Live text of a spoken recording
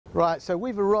Right, so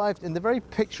we've arrived in the very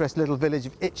picturesque little village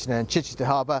of Itchenor in Chichester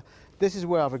Harbour. This is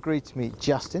where I've agreed to meet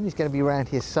Justin. He's going to be around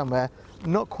here somewhere.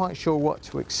 Not quite sure what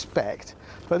to expect,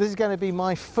 but this is going to be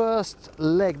my first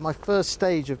leg, my first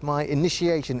stage of my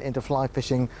initiation into fly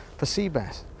fishing for sea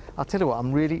bass. I'll tell you what,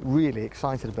 I'm really, really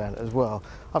excited about it as well.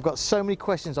 I've got so many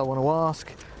questions I want to ask.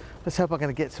 Let's hope I'm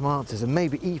going to get some answers and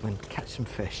maybe even catch some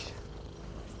fish.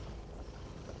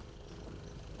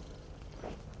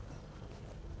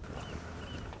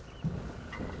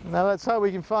 Now let's hope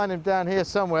we can find him down here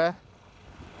somewhere.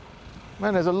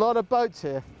 Man, there's a lot of boats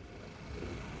here.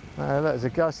 Look, there's a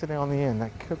guy sitting on the end.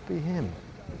 That could be him.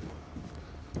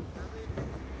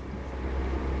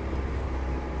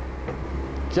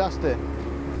 Justin.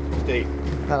 Steve.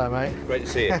 Hello, mate. Great to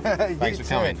see you. Thanks for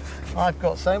coming. I've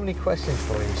got so many questions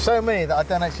for you. So many that I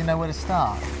don't actually know where to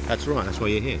start. That's right, that's why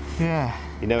you're here. Yeah.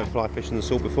 You never fly fishing the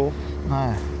salt before?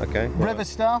 No. Okay. River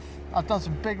stuff. I've done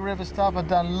some big river stuff. I've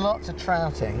done lots of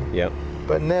trouting. Yeah.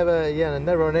 But never,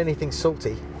 never on anything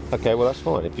salty. Okay, well that's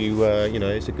fine. If you,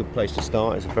 it's a good place to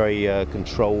start. It's a very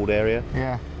controlled area.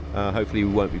 Yeah. Hopefully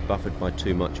we won't be buffered by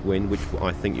too much wind, which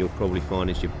I think you'll probably find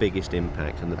is your biggest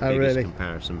impact and the biggest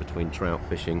comparison between trout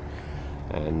fishing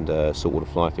and saltwater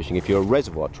fly fishing. If you're a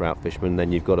reservoir trout fisherman,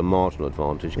 then you've got a marginal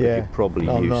advantage because you're probably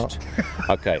used.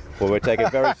 Okay, well we'll take it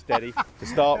very steady. To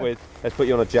start with, let's put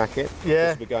you on a jacket.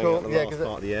 Yeah, we're going out the last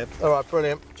part of the ebb. All right,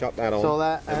 brilliant. Chuck that on. Saw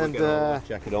that, and we'll get our life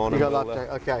jacket on. You got life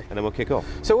jacket, okay. And then we'll kick off.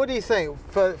 So what do you think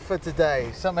for today?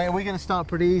 Something, are we going to start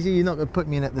pretty easy? You're not going to put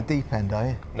me in at the deep end, are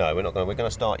you? No, we're not going. We're going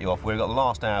to start you off. We've got the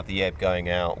last hour of the ebb going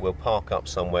out. We'll park up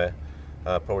somewhere,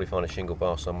 probably find a shingle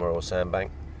bar somewhere or a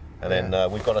sandbank. And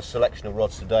then we've got a selection of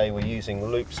rods today. We're using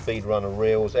loop, speed runner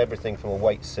reels, everything from a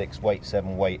weight 6, weight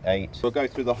 7, weight 8. We'll go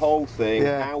through the whole thing,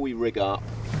 how we rig up,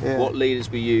 what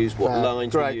leaders we use, what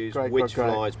lines we use, which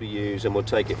flies we use, and we'll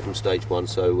take it from stage 1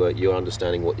 so you're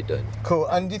understanding what you're doing. Cool.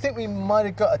 And do you think we might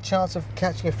have got a chance of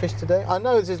catching a fish today? I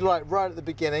know this is like right at the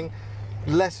beginning,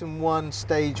 lesson 1,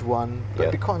 stage 1, but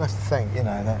it'd be quite nice to think,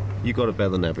 that. You've got a better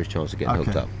than average chance of getting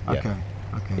hooked up. Okay.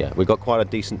 Yeah, we've got quite a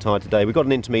decent tide today. We've got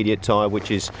an intermediate tide,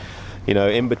 which is,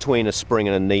 in between a spring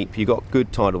and a neap. You've got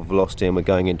good tidal velocity, and we're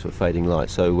going into a fading light.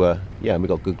 So, and we've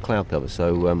got good cloud cover.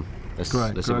 So, let's see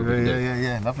what we can do.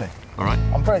 Yeah, lovely. All right.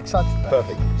 I'm very excited about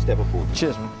it. Perfect. Step up forward.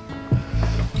 Cheers, man.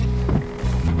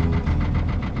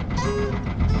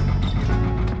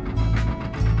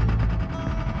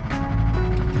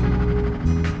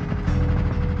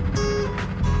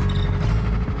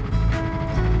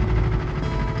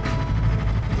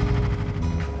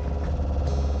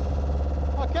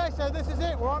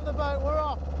 We're on the boat, we're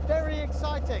off. Very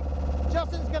exciting.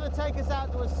 Justin's going to take us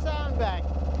out to a sandbank.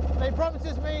 He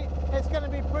promises me it's going to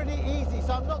be pretty easy,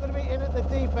 so I'm not going to be in at the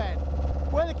deep end.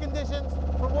 Weather conditions,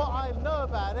 from what I know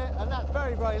about it, and that's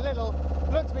very, very little,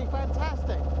 look to be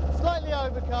fantastic. Slightly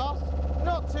overcast,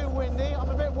 not too windy.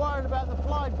 I'm a bit worried about the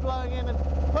fly blowing in and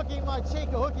hooking my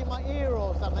cheek or hooking my ear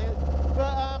or something.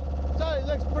 But, so it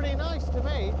looks pretty nice to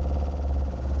me.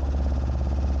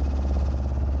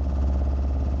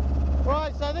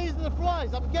 Right, so these are the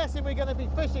flies I'm guessing we're going to be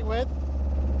fishing with.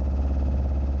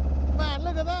 Man,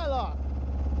 look at that lot.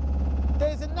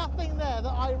 There's nothing there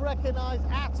that I recognise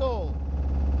at all.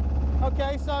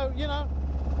 Okay, so,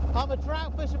 I'm a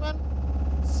trout fisherman,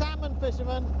 salmon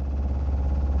fisherman,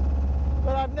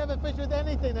 but I've never fished with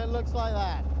anything that looks like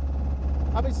that.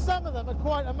 I mean, some of them are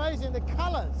quite amazing, the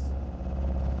colours.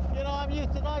 I'm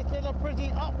used to nice little pretty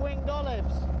up-winged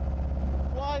olives.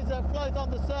 Flies that float on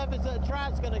the surface that a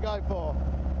trout's going to go for.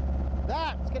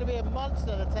 That's going to be a monster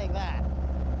to take that.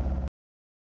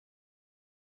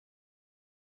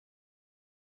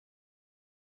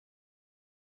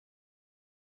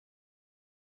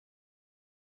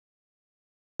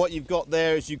 What you've got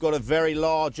there is you've got a very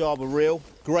large arbor reel,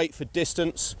 great for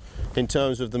distance in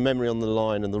terms of the memory on the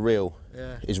line, and the reel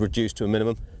is reduced to a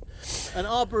minimum. An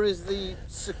arbor is the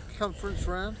circumference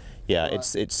round? Yeah,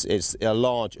 right. It's a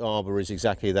large arbor is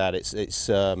exactly that. It's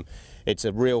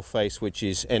a reel face which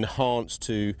is enhanced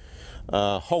to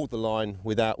hold the line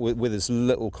with as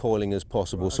little coiling as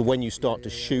possible. Right, so when you start to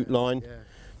shoot line,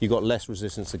 you've got less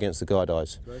resistance against the guide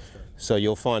eyes. So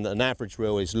you'll find that an average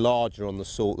reel is larger on the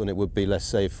salt than it would be, let's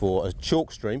say, for a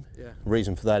chalk stream. The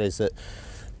reason for that is that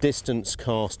distance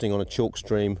casting on a chalk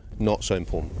stream, not so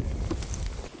important.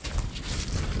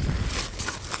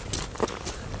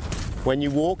 When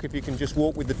you walk, if you can just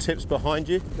walk with the tips behind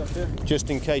you, just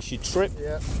in case you trip.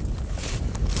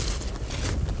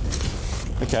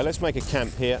 Okay, let's make a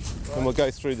camp here, and we'll go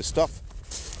through the stuff.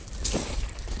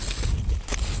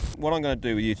 What I'm going to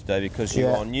do with you today, because you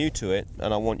are new to it,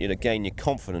 and I want you to gain your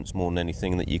confidence more than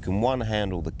anything, that you can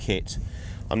handle the kit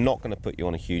I'm not going to put you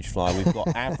on a huge fly. We've got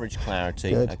average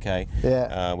clarity, Good. okay?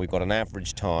 Yeah. We've got an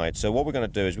average tide. So what we're going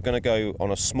to do is we're going to go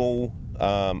on a small,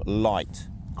 light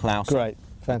clouse. Great,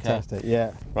 fantastic, okay?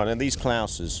 yeah. Right, and these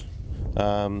clouses,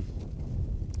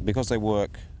 because they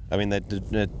work, I mean,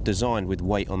 they're designed with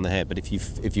weight on the head, but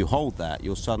if you hold that,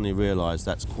 you'll suddenly realise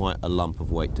that's quite a lump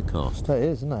of weight to cast. That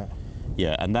is, isn't it?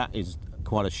 Yeah, and that is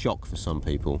quite a shock for some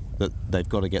people, that they've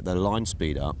got to get their line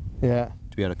speed up Yeah.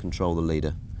 to be able to control the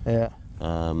leader. Yeah.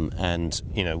 And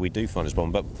you know, we do find it's a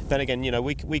problem, but then again, you know,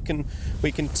 we can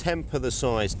temper the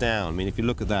size down. I mean, if you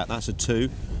look at that, that's a 2.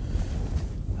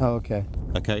 Oh, okay.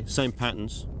 Okay, same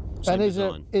patterns, same And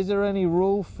design. is there any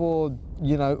rule for,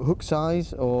 you know, hook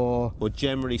size or? Well,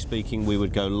 generally speaking, we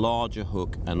would go larger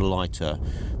hook and lighter,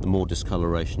 the more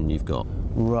discoloration you've got.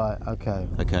 Right. Okay.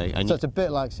 Okay. And So it's a bit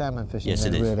like salmon fishing. yes,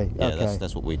 then, it is. Really. Yeah, okay.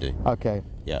 that's what we do. Okay.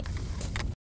 Yeah.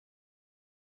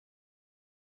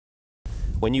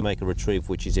 When you make a retrieve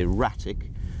which is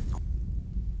erratic,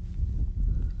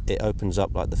 it opens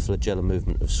up like the flagella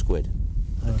movement of squid.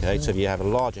 Okay, so if you have a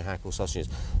larger hackle, such as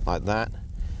like that,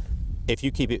 if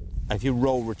you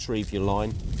roll retrieve your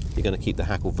line, you're going to keep the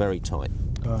hackle very tight.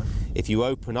 Right. If you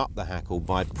open up the hackle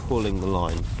by pulling the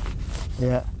line,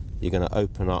 Yeah. you're going to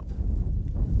open up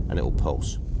and it will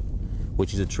pulse,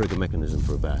 which is a trigger mechanism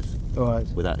for a bass, Right.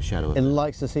 without a shadow of It a doubt.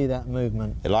 likes to see that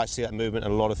movement. It likes to see that movement,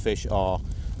 and a lot of fish are,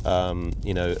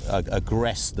 you know,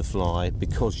 aggress the fly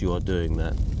because you are doing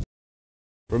that.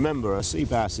 Remember, a sea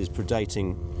bass is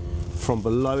predating from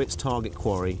below its target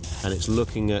quarry, and it's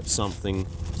looking at something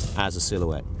as a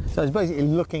silhouette. So it's basically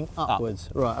looking upwards.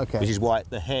 Right. Okay. Which is why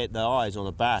the eyes on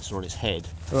a bass are on its head,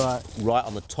 Right. right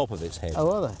on the top of its head. Oh,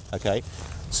 are they? Okay,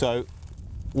 so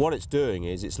what it's doing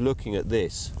is it's looking at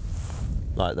this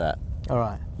like that, All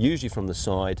right. usually from the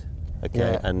side,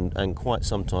 okay, Yeah. and quite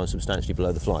sometimes substantially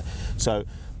below the fly. So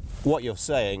what you're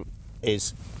saying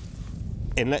is,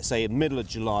 in, let's say, in middle of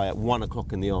July at 1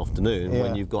 o'clock in the afternoon, Yeah.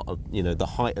 when you've got you know, the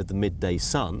height of the midday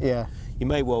sun, Yeah. you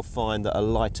may well find that a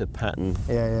lighter pattern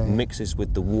Yeah. mixes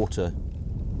with the water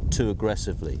too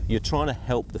aggressively. You're trying to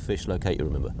help the fish locate you,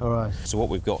 remember. All right. So what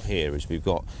we've got here is we've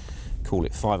got, call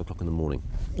it 5 o'clock in the morning,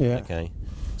 Yeah. okay,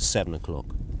 7 o'clock,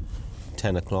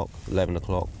 10 o'clock, 11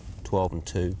 o'clock, 12 and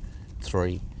 2,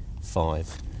 3,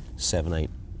 5, 7, 8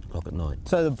 o'clock at night.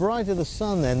 So the brighter the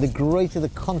sun, then the greater the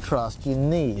contrast you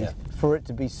need Yeah. for it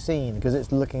to be seen, because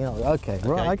it's looking up. Okay.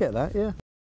 Right. Okay. I get that. Yeah.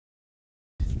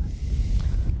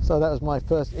 So that was my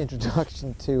first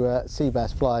introduction to sea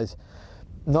bass flies.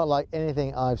 Not like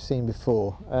anything I've seen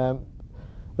before.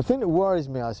 The thing that worries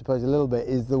me, I suppose, a little bit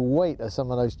is the weight of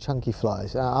some of those chunky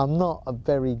flies. I'm not a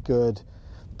very good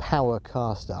power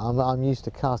caster. I'm used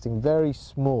to casting very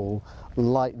small,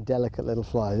 light, delicate little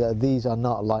flies. These are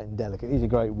not light and delicate. These are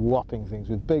great whopping things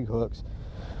with big hooks.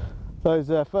 Those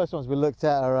first ones we looked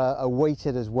at are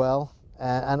weighted as well.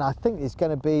 And I think it's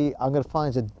going to be, I'm going to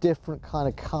find a different kind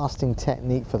of casting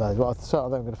technique for those. Well, I sort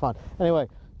of think I'm going to find. Anyway,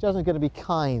 Justin's going to be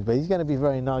kind, but he's going to be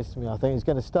very nice to me, I think. He's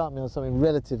going to start me on something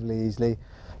relatively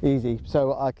easy,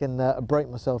 so I can break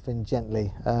myself in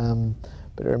gently.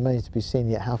 But it remains to be seen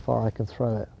yet how far I can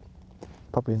throw it.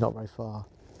 Probably not very far.